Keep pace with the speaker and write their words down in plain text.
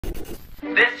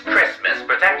This Christmas,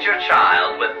 protect your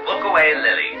child with Look Away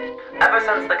Lily. Ever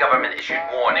since the government issued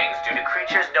warnings due to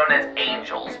creatures known as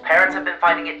angels, parents have been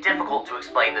finding it difficult to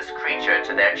explain this creature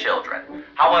to their children.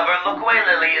 However, Look Away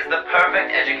Lily is the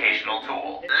perfect educational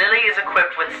tool. Lily is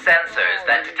equipped with sensors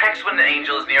that detects when an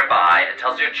angel is nearby and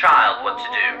tells your child what to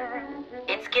do.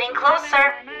 It's getting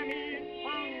closer.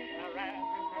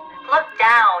 Look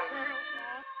down.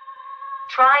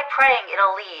 Try praying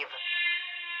it'll leave.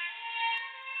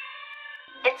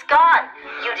 It's gone.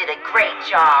 You did a great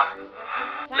job.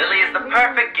 Lily is the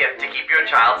perfect gift to keep your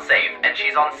child safe, and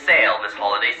she's on sale this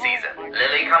holiday season.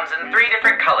 Lily comes in 3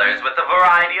 different colors with a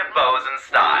variety of bows and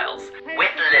styles.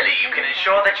 With Lily, you can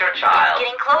ensure that your child...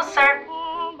 It's getting closer.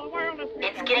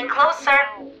 It's getting closer.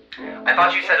 I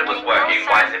thought you said it was working.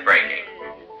 Why is it breaking?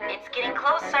 It's getting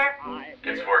closer.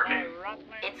 It's working.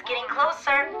 It's getting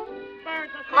closer.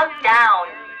 Look down.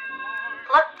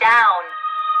 Look down.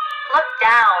 Look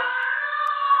down.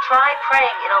 Try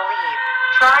praying it'll leave.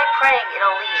 Try praying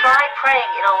it'll leave. Try praying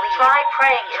it'll leave. Try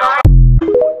praying it'll leave.